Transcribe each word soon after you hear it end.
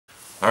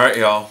Alright,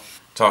 y'all.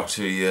 Talk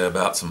to you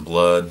about some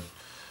blood.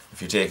 If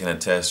you're taking a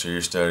test or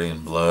you're studying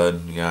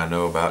blood, you gotta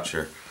know about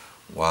your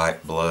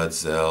white blood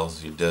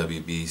cells, your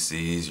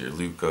WBCs, your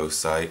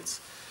leukocytes.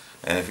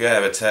 And if you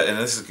have a test,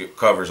 and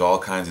covers all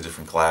kinds of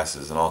different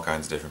classes and all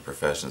kinds of different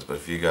professions, but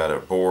if you got a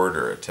board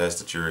or a test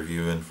that you're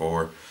reviewing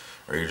for,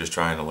 or you're just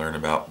trying to learn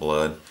about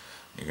blood,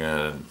 you're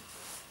gonna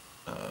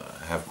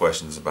have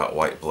questions about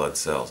white blood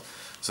cells.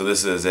 So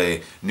this is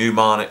a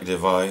mnemonic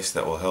device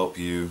that will help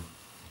you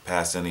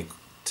pass any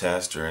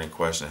test or any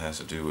question that has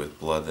to do with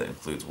blood that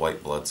includes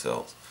white blood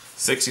cells.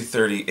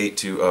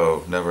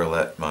 60-30-820, never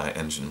let my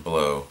engine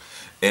blow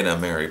in a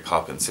Mary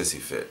Poppins sissy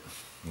fit.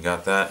 You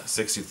got that?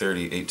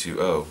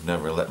 60-30-820,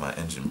 never let my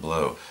engine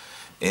blow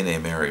in a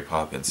Mary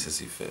Poppins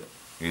sissy fit.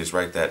 You just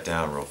write that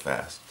down real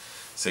fast.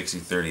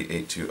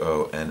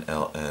 60-30-820,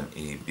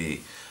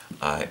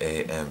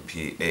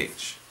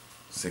 NLMEBIAMPH.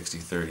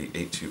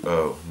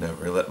 60-30-820,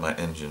 never let my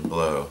engine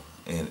blow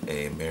in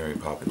a Mary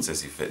Poppins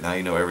sissy fit. Now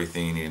you know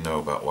everything you need to know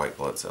about white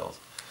blood cells.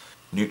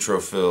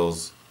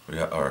 Neutrophils, we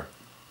got our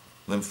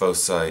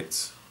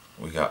lymphocytes,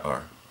 we got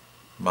our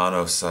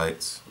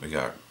monocytes, we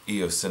got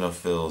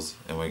eosinophils,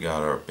 and we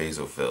got our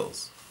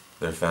basophils.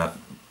 They're found,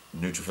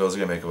 neutrophils are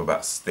going to make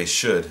up they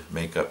should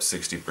make up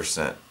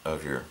 60%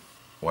 of your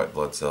white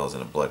blood cells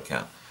in a blood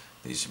count.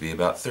 These should be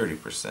about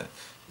 30%.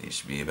 These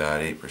should be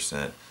about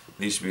 8%.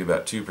 These should be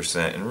about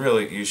 2%, and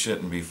really you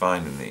shouldn't be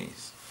finding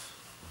these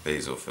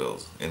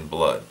basophils in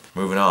blood.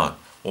 Moving on.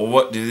 Well,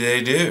 what do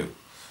they do?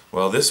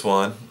 Well, this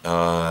one,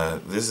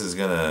 this is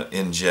going to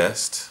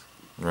ingest,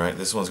 right?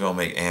 This one's going to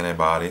make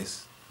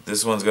antibodies.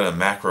 This one's going to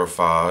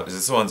macrophage.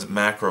 This one's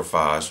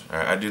macrophage. All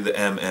right, I do the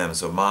MM,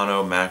 so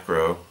mono,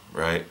 macro,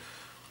 right?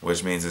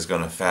 Which means it's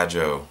going to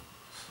phago.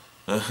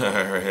 So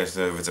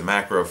if it's a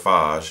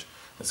macrophage,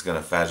 it's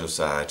going to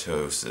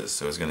phagocytosis,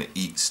 so it's going to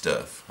eat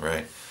stuff,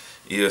 right?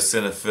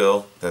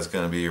 Eosinophil, that's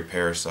going to be your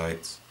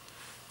parasites,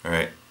 all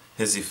right?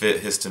 Hissy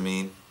fit,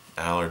 histamine,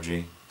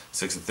 allergy.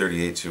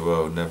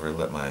 60-30-820, never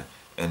let my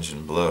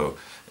engine blow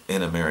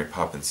in a Mary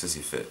Poppins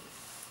sissy fit.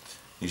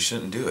 You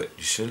shouldn't do it.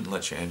 You shouldn't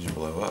let your engine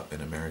blow up in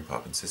a Mary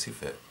Poppins sissy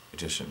fit. You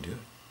just shouldn't do it.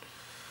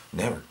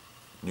 Never.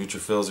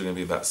 Neutrophils are going to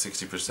be about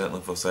 60%,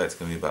 lymphocytes are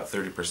going to be about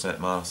 30%,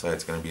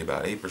 monocytes are going to be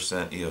about 8%,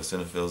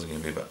 eosinophils are going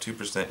to be about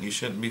 2%. You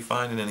shouldn't be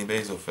finding any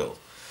basophils.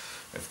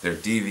 If they're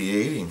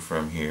deviating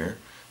from here,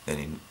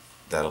 then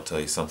that'll tell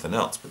you something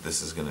else, but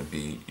this is going to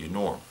be your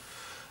norm.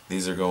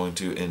 These are going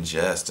to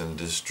ingest and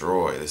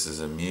destroy. This is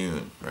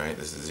immune, right?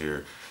 This is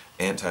your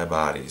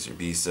antibodies, your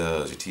B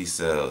cells, your T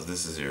cells.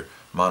 This is your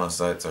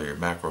monocytes or your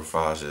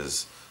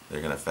macrophages. They're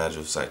going to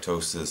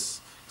phagocytosis,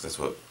 because that's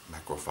what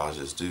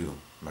macrophages do.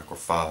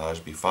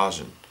 Macrophage be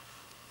phaging.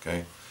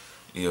 Okay?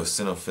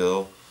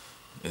 Eosinophil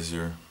is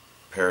your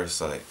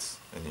parasites,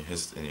 and your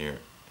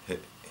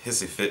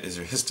hissy fit is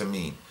your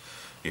histamine.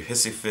 Your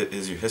hissy fit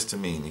is your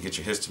histamine. You get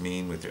your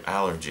histamine with your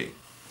allergy.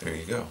 There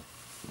you go.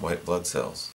 White blood cells.